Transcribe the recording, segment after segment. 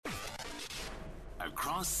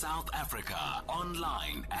across South Africa,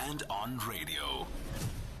 online and on radio.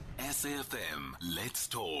 SAFM, let's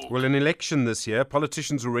talk. Well, an election this year,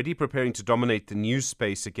 politicians already preparing to dominate the news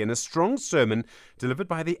space again. A strong sermon delivered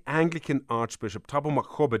by the Anglican Archbishop Thabo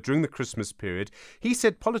Makgoba during the Christmas period. He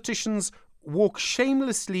said politicians walk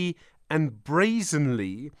shamelessly and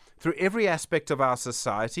brazenly through every aspect of our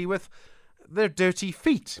society with their dirty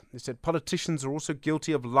feet. He said politicians are also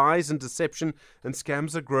guilty of lies and deception, and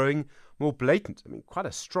scams are growing more blatant. I mean, quite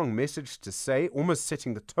a strong message to say, almost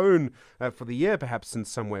setting the tone for the year perhaps in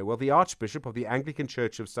some way. Well, the Archbishop of the Anglican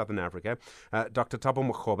Church of Southern Africa, Dr. Thabo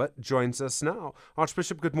Makgoba, joins us now.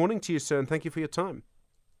 Archbishop, good morning to you, sir, and thank you for your time.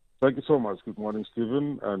 Thank you so much. Good morning,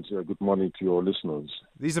 Stephen, and good morning to your listeners.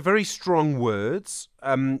 These are very strong words.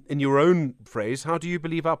 In your own phrase, how do you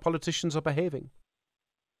believe our politicians are behaving?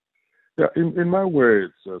 Yeah, in my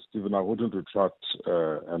words, Stephen, I wouldn't retract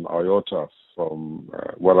an iota from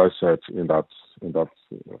what I said in that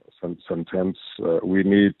sentence. We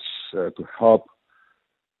need to help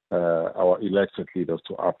our elected leaders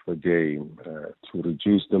to up the game, to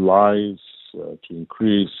reduce the lies, to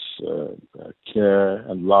increase care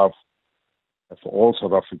and love for all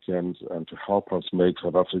South Africans, and to help us make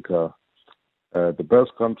South Africa the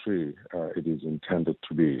best country it is intended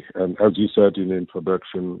to be. And as you said in the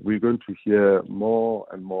introduction, we're going to hear more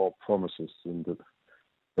and more promises in the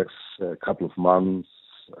next couple of months,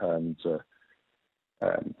 and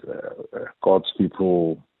God's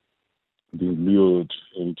people being lured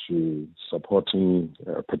into supporting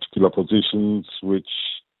particular positions which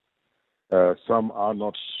some are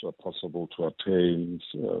not possible to attain,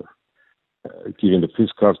 given the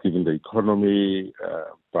fiscal, given the economy,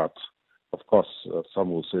 but of course, some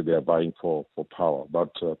will say they are buying for power,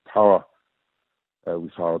 but power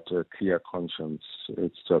without a clear conscience,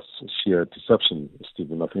 it's just sheer deception,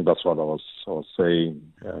 Stephen. I think that's what I was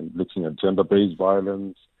saying. And looking at gender-based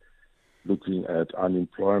violence, looking at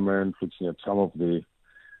unemployment, looking at some of the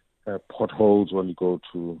potholes when you go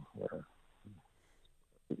to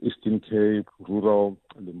Eastern Cape, rural,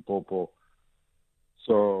 Limpopo.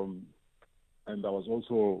 So, and I was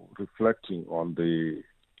also reflecting on the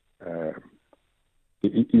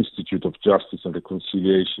Institute of Justice and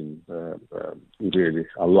Reconciliation, really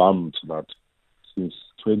alarmed that since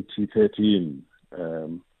 2013,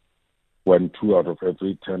 when 2 out of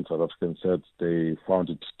every 10 South Africans said they found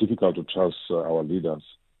it difficult to trust our leaders,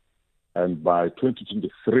 and by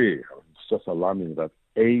 2023, it's just alarming that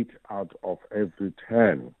 8 out of every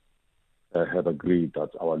 10 had agreed that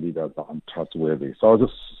our leaders are untrustworthy. So I was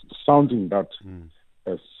just sounding that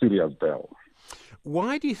serious bell.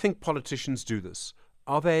 Why do you think politicians do this?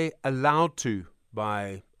 Are they allowed to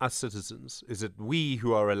by us citizens? Is it we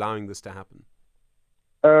who are allowing this to happen?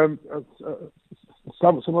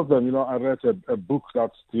 Some of them, I read a book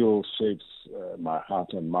that still shapes my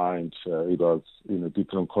heart and mind. It was in a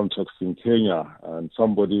different context in Kenya, and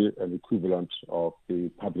somebody, an equivalent of the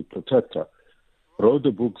public protector, wrote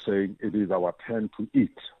the book saying it is our turn to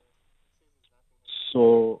eat.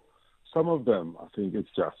 So some of them, I think it's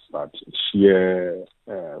just that sheer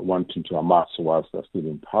wanting to amass whilst they're still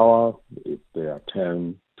in power. If they are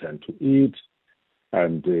turn to eat,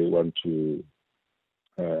 and they want to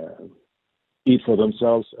eat for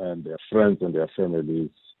themselves and their friends and their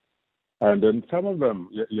families. And then some of them,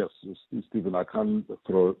 yes, Stephen, I can't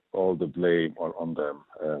throw all the blame on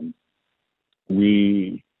them.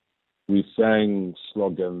 We sang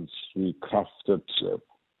slogans, we crafted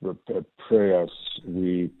prayers,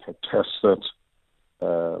 we protested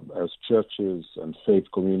as churches and faith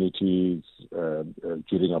communities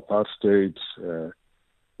during apartheid.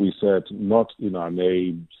 We said not in our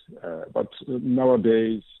names, but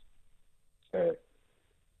nowadays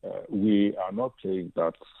we are not playing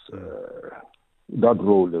that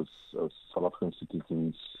role as South African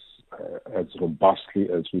citizens as robustly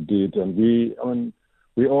as we did, and we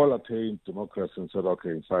all attained democracy and said,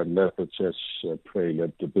 okay, fine, let the church pray,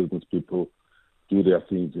 let the business people do their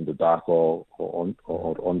things in the dark or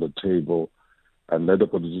on the table, and let the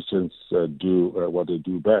politicians do what they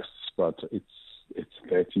do best. But it's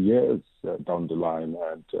 30 years down the line,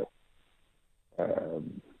 and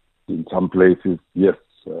in some places, yes,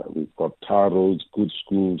 we've got tar roads, good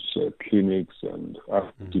schools, clinics, and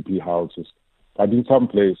RTP houses. But in some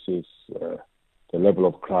places, the level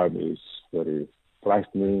of crime is very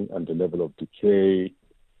frightening, and the level of decay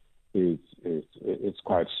is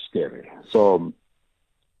quite scary. So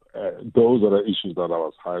those are the issues that I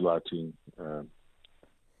was highlighting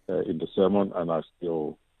in the sermon, and I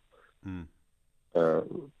still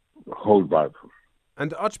hold by them.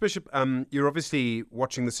 And Archbishop, you're obviously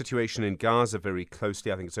watching the situation in Gaza very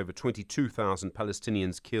closely. I think it's over 22,000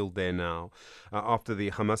 Palestinians killed there now after the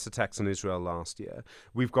Hamas attacks on Israel last year.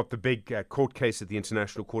 We've got the big court case at the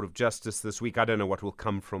International Court of Justice this week. I don't know what will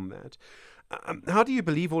come from that. How do you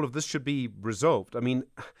believe all of this should be resolved? I mean,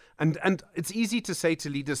 and it's easy to say to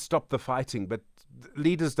leaders, stop the fighting, but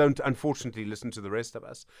leaders don't, unfortunately, listen to the rest of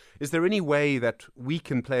us. Is there any way that we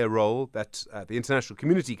can play a role, that the international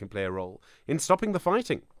community can play a role in stopping the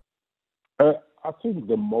fighting? I think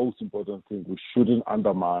the most important thing, we shouldn't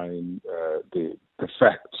undermine the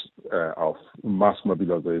fact of mass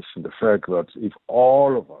mobilization, the fact that if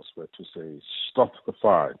all of us were to say, stop the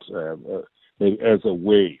fight, as a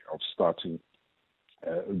way of starting,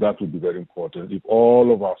 that would be very important. If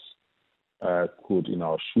all of us could, in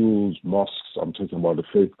our schools, mosques, I'm talking about the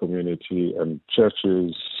faith community, and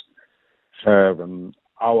churches, have an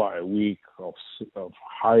hour a week of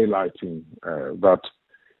highlighting that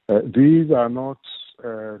these are not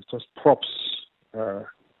just props,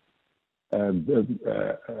 and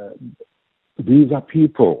these are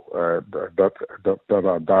people that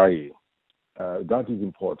are dying. That is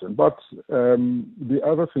important. But the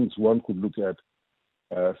other things one could look at,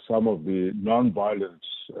 some of the non-violent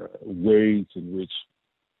ways in which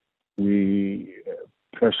we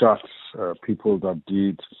pressured people that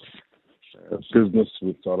did business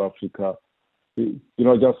with South Africa.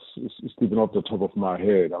 Just sleeping off the top of my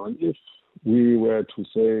head. I mean, if we were to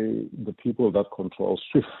say the people that control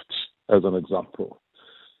SWIFT, as an example,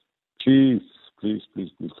 please,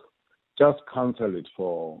 just cancel it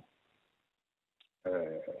for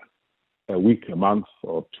a week, a month,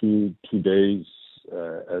 or two days,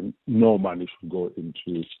 and no money should go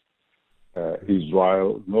into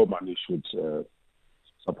Israel. No money should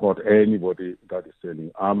support anybody that is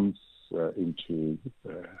selling arms into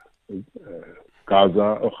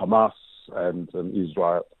Gaza or Hamas and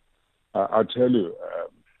Israel. I tell you,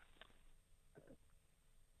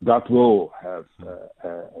 that will have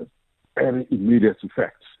a very immediate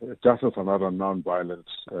effect, just as another non-violent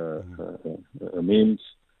means.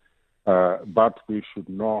 But we should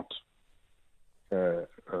not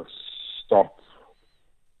stop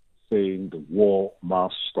saying the war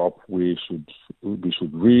must stop. We should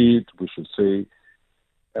read. We should say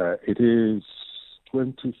it is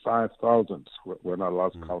 25,000 when I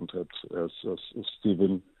last counted,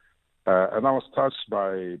 Stephen. And I was touched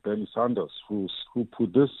by Bernie Sanders, who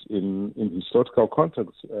put this in historical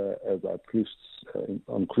context as I preached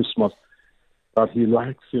on Christmas, that he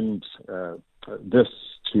likened this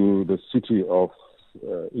to the city of,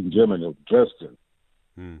 in Germany, of Dresden,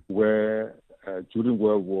 where during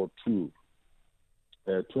World War II,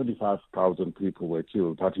 25,000 people were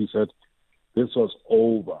killed. But he said this was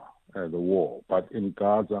over the war. But in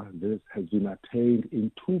Gaza, this has been attained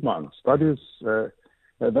in 2 months. That is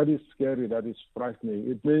scary. That is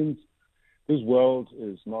frightening. It means this world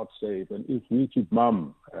is not safe. And if we keep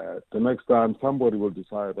mum, the next time somebody will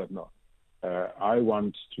decide that, no, I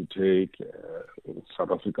want to take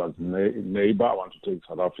South Africa's neighbor. I want to take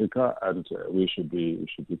South Africa, and we should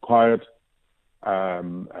be quiet,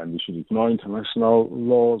 and we should ignore international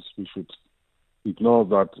laws. We should ignore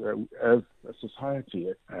that as a society,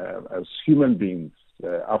 as human beings.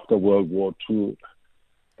 After World War II,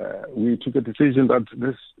 we took a decision that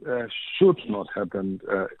this should not happen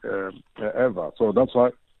ever. So that's why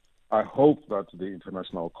I hope that the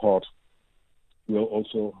International Court will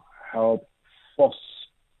also help force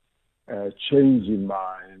change in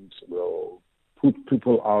mind, will put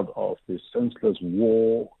people out of this senseless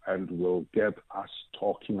war, and will get us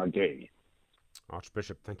talking again.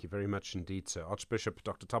 Archbishop, thank you very much indeed, sir. Archbishop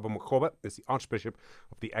Dr. Thabo Makgoba is the Archbishop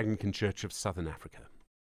of the Anglican Church of Southern Africa.